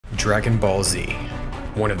Dragon Ball Z,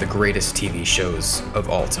 one of the greatest TV shows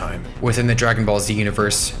of all time. Within the Dragon Ball Z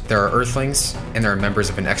universe, there are Earthlings, and there are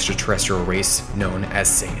members of an extraterrestrial race known as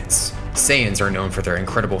Saiyans. Saiyans are known for their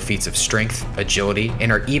incredible feats of strength, agility,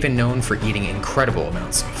 and are even known for eating incredible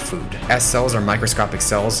amounts of food. S cells are microscopic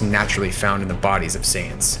cells naturally found in the bodies of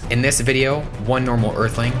Saiyans. In this video, one normal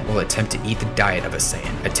Earthling will attempt to eat the diet of a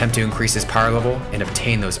Saiyan, attempt to increase his power level, and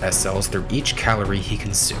obtain those S cells through each calorie he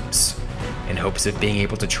consumes, in hopes of being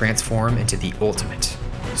able to transform into the ultimate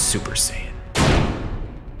Super Saiyan.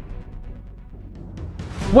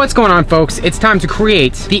 What's going on, folks? It's time to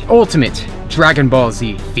create the ultimate Dragon Ball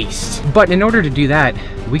Z feast. But in order to do that,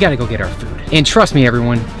 we gotta go get our food. And trust me,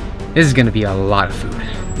 everyone, this is gonna be a lot of food.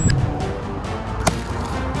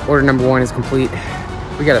 Order number 1 is complete.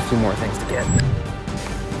 We got a few more things to get.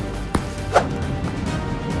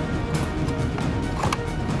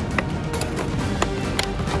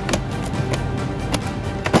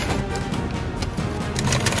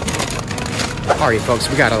 Alright, folks,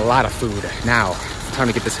 we got a lot of food. Now, time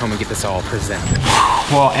to get this home and get this all presented.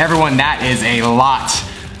 Well, everyone, that is a lot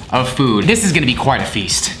of food. This is gonna be quite a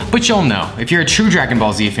feast. But you'll know, if you're a true Dragon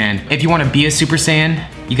Ball Z fan, if you wanna be a Super Saiyan,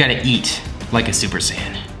 you gotta eat like a Super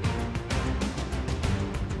Saiyan.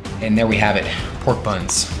 And there we have it, pork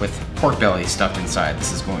buns with pork belly stuffed inside.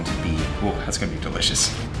 This is going to be, oh, that's gonna be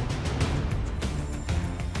delicious.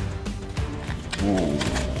 Oh,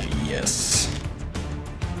 yes.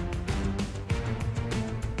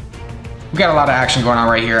 We got a lot of action going on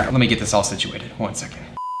right here. Let me get this all situated. 1 second.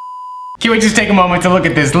 Can we just take a moment to look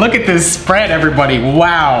at this? Look at this spread, everybody.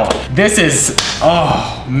 Wow. This is,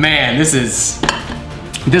 oh man, this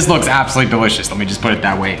looks absolutely delicious. Let me just put it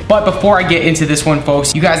that way. But before I get into this one,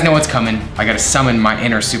 folks, you guys know what's coming. I gotta summon my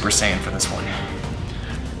inner Super Saiyan for this one.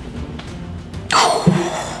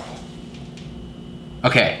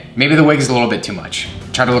 Okay, maybe the wig is a little bit too much.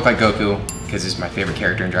 Try to look like Goku, because he's my favorite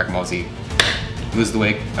character in Dragon Ball Z. Lose the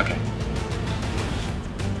wig, okay.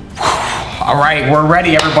 All right, we're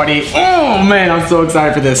ready, everybody. Oh man, I'm so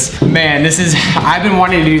excited for this. Man, I've been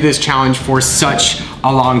wanting to do this challenge for such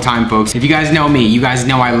a long time, folks. If you guys know me, you guys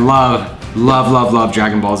know I love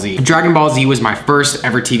Dragon Ball Z. Dragon Ball Z was my first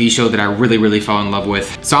ever TV show that I really fell in love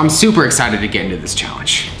with. So I'm super excited to get into this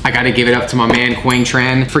challenge. I gotta give it up to my man, Quang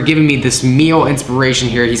Tran, for giving me this meal inspiration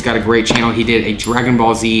here. He's got a great channel. He did a Dragon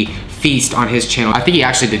Ball Z feast on his channel. I think he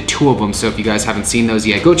actually did 2 of them, so if you guys haven't seen those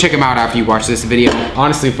yet, go check him out after you watch this video.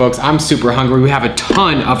 Honestly, folks, I'm super hungry. We have a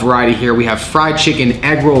ton of variety here. We have fried chicken,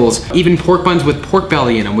 egg rolls, even pork buns with pork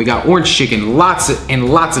belly in them. We got orange chicken, lots of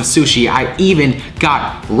sushi. I even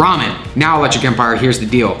got ramen. Now, Electric Empire, here's the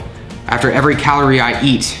deal. After every calorie I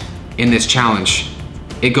eat in this challenge,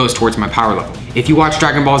 it goes towards my power level. If you watch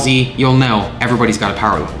Dragon Ball Z, you'll know everybody's got a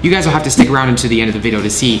power level. You guys will have to stick around until the end of the video to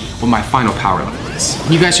see what my final power level is.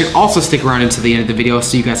 You guys should also stick around until the end of the video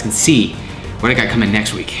so you guys can see what I got coming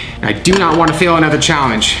next week. I do not want to fail another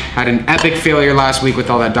challenge. I had an epic failure last week with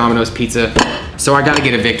all that Domino's pizza, so I gotta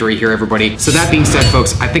get a victory here, everybody. So that being said,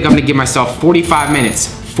 folks, I think I'm gonna give myself 45 minutes.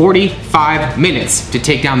 45 minutes to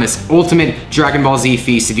take down this ultimate Dragon Ball Z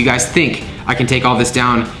feast. If you guys think I can take all this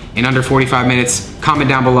down in under 45 minutes, comment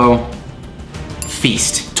down below.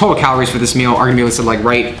 Feast. Total calories for this meal are gonna be listed like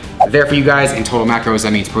right there for you guys, and total macros,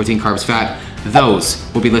 that means protein, carbs, fat, those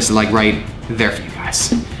will be listed like right there for you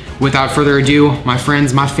guys. Without further ado, my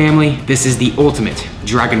friends, my family, this is the ultimate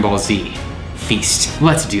Dragon Ball Z feast.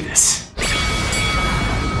 Let's do this.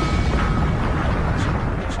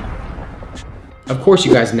 Of course,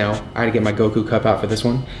 you guys know I had to get my Goku cup out for this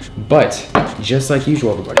one, but just like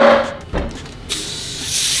usual, everybody,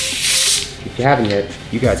 if you haven't yet,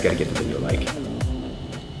 you guys gotta get the video like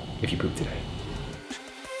if you poop today.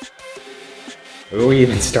 What do we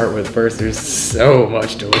even start with first? There's so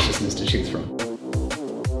much deliciousness to choose from.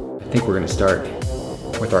 I think we're gonna start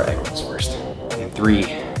with our egg rolls first. In 3,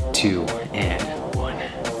 2, and 1.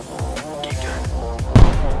 Game time.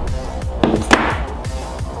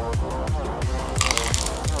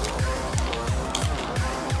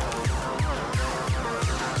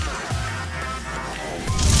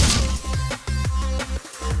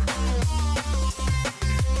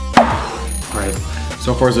 Alright,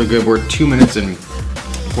 so far so good. We're 2 minutes and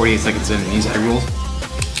 48 seconds in, and these egg rolls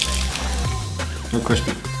are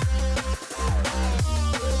crispy.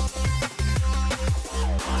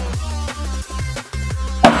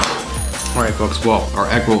 Alright, folks, well, our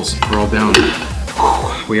egg rolls are all down.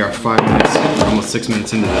 We are 5 minutes, almost 6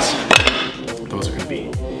 minutes into this. Those are gonna be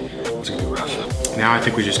rough. Now I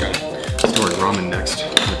think we just gotta start ramen next.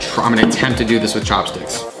 I'm gonna attempt to do this with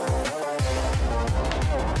chopsticks.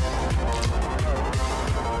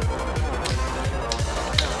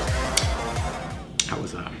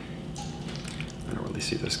 I don't really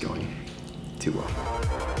see this going too well.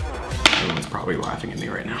 Everyone's probably laughing at me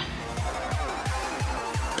right now.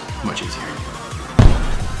 Much easier.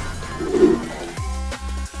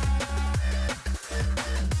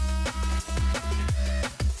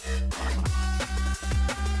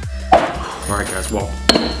 All right, guys, well,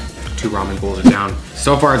 2 ramen bowls are down.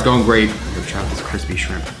 So far, it's going great. I'm gonna try this crispy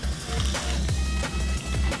shrimp.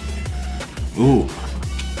 Ooh,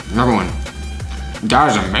 another one.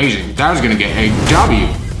 That is amazing. That is gonna get a W.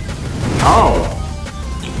 Oh,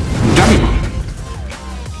 W.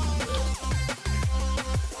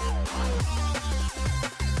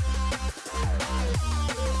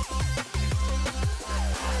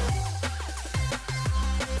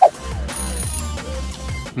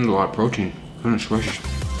 There's a lot of protein. Goodness gracious.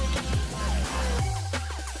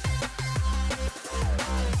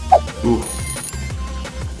 Ooh.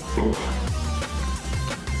 Ooh.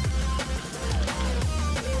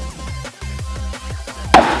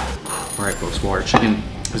 All right, folks, well, our chicken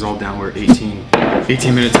is all down. We're 18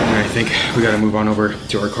 minutes in, and I think we gotta move on over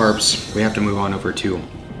to our carbs. We have to move on over to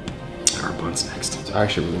our buns next. So I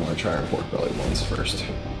actually really wanna try our pork belly buns first.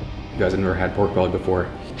 You guys have never had pork belly before.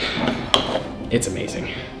 It's amazing.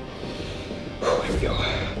 Here we go.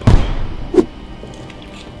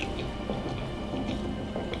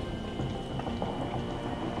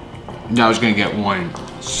 Now it's gonna get one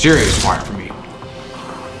serious fire for me.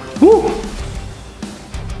 Woo!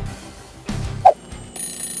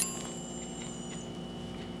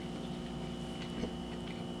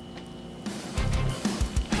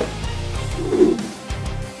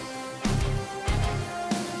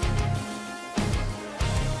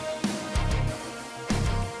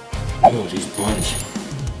 Oh, these buns.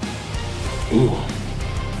 Ooh.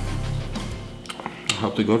 I'll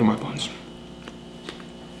help to go to my buns.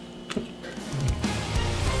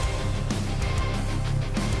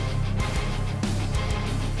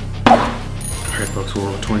 Alright, folks,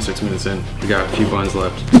 we're 26 minutes in. We got a few buns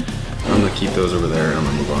left. I'm gonna keep those over there and I'm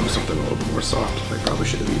gonna move on to something a little bit more soft. I probably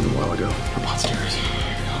should have eaten a while ago. Up on stairs.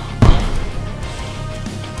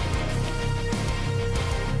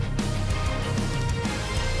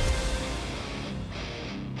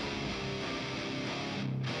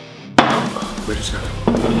 We just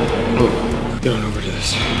gotta get on over to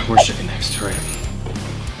this. Where's chicken next? All right.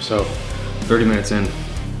 So, 30 minutes in.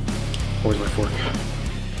 Where's my fork?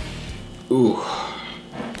 Ooh.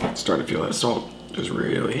 Starting to feel that salt just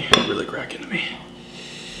really crack into me.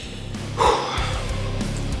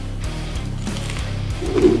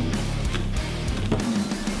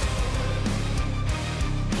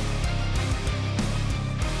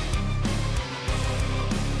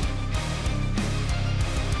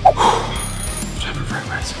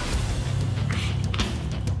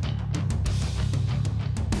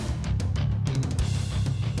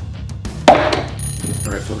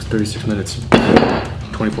 All right, folks, 36 minutes,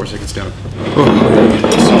 24 seconds down. Oh,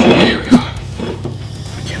 here we go.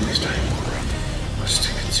 I can't waste time. Let's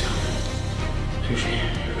stick it to sushi.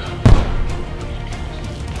 Here we go.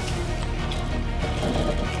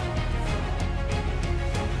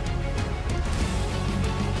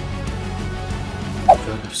 I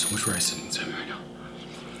feel like I have so much rice inside me right now.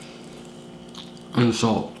 And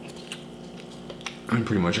salt. And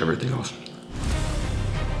pretty much everything else.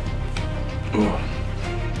 Oh.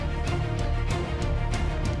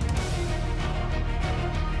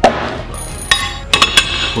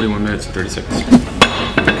 41 minutes and 30 seconds.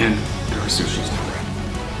 And our sushi's done.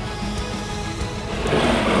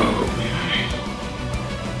 Oh man.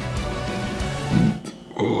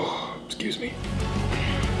 Oh, excuse me.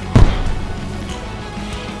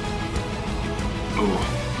 Oh.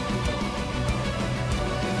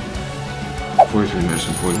 43 minutes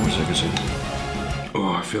and 41 seconds in.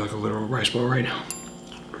 Oh, I feel like a literal rice ball right now.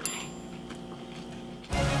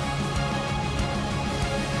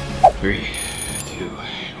 Three, 2,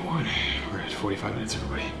 1. We're at 45 minutes,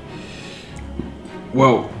 everybody.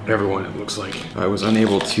 Well, everyone, it looks like I was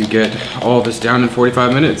unable to get all this down in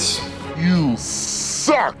 45 minutes. You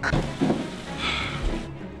suck!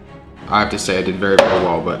 I have to say I did very, very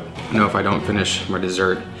well, but I know if I don't finish my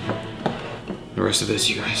dessert, the rest of this,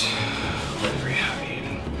 you guys will be very happy.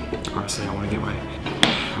 And honestly, I want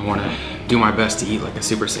to do my best to eat like a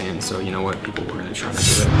Super Saiyan. So you know what, people, we're gonna try to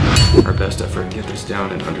give it our best effort and get this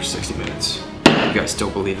down in under 60 minutes. If you guys still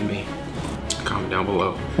believe in me, comment down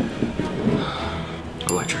below.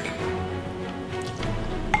 Electric.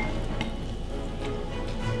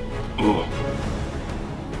 Oh.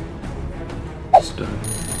 It's done.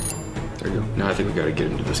 There you go. Now I think we gotta get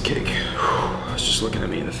into this cake. It's just looking at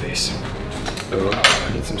me in the face. Oh,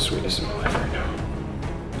 I need some sweetness in my life right now.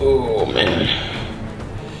 Oh man.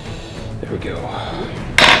 There we go.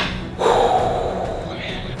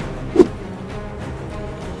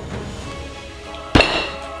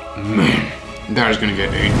 Man, that is gonna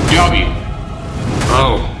get a W.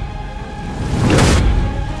 Oh.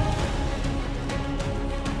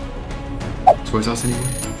 Soy sauce anymore?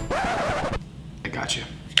 I got you.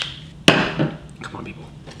 Come on, people.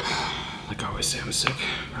 Like I always say, I'm sick.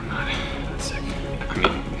 I'm not sick. I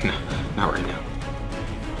mean, no, not right now.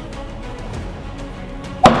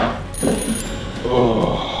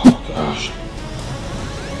 Oh, gosh.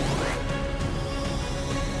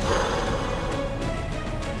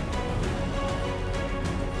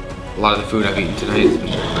 A lot of the food I've eaten tonight has been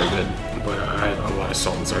very good, but I have a lot of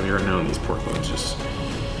salt inside me right now, and these pork bones just,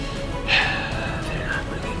 they're not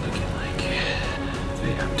really looking like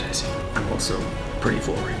very appetizing. I'm also pretty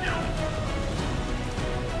full right now.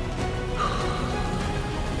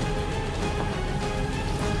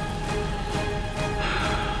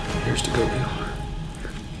 Here's to go, Bill.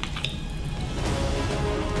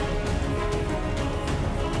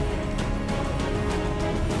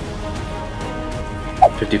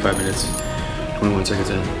 55 minutes, 21 seconds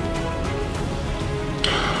in.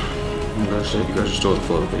 Oh gosh, you guys are still at the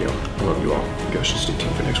flow of the video. I love you all. You guys should stay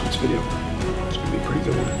tuned for next week's video. It's gonna be a pretty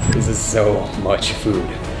good one. This is so much food.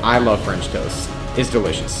 I love French toast. It's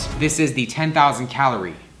delicious. This is the 10,000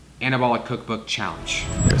 calorie anabolic cookbook challenge.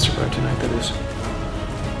 I gotta survive tonight, that is.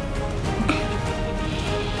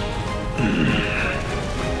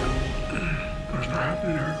 What's not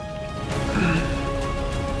happening here?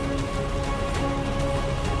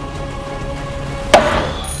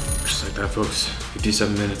 Just like that, folks.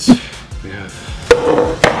 57 minutes. We have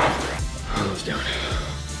those down.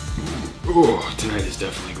 Oh, tonight is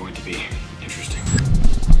definitely going to be interesting.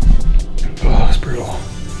 Oh, that was brutal.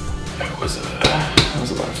 That was a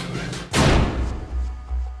lot of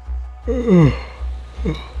Oh,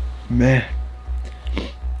 man.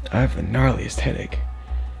 I have the gnarliest headache.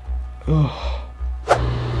 Oh.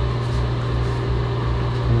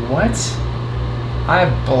 What? I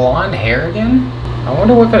have blonde hair again? I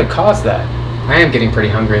wonder what could have caused that. I am getting pretty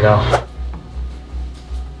hungry though.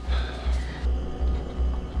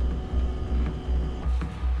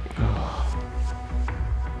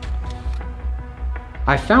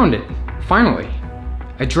 I found it, finally.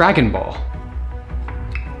 A Dragon Ball.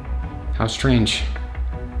 How strange.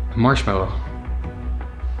 A marshmallow.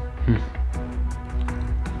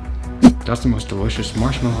 That's the most delicious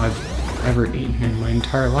marshmallow I've ever eaten in my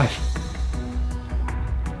entire life.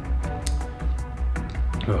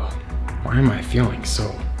 Ugh, why am I feeling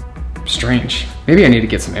so strange? Maybe I need to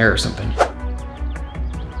get some air or something.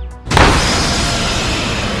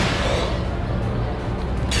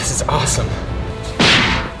 This is awesome.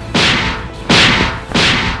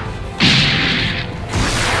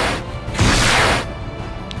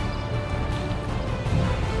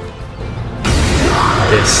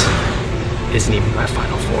 This isn't even my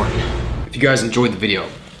final form. If you guys enjoyed the video,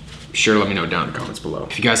 be sure to let me know down in the comments below.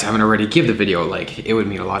 If you guys haven't already, give the video a like. It would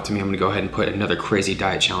mean a lot to me. I'm gonna go ahead and put another crazy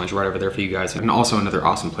diet challenge right over there for you guys, and also another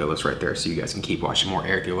awesome playlist right there so you guys can keep watching more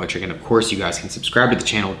Erik the Electric. And of course, you guys can subscribe to the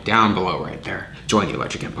channel down below right there. Join the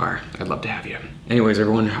Electric Empire. I'd love to have you. Anyways,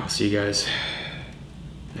 everyone, I'll see you guys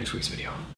next week's video.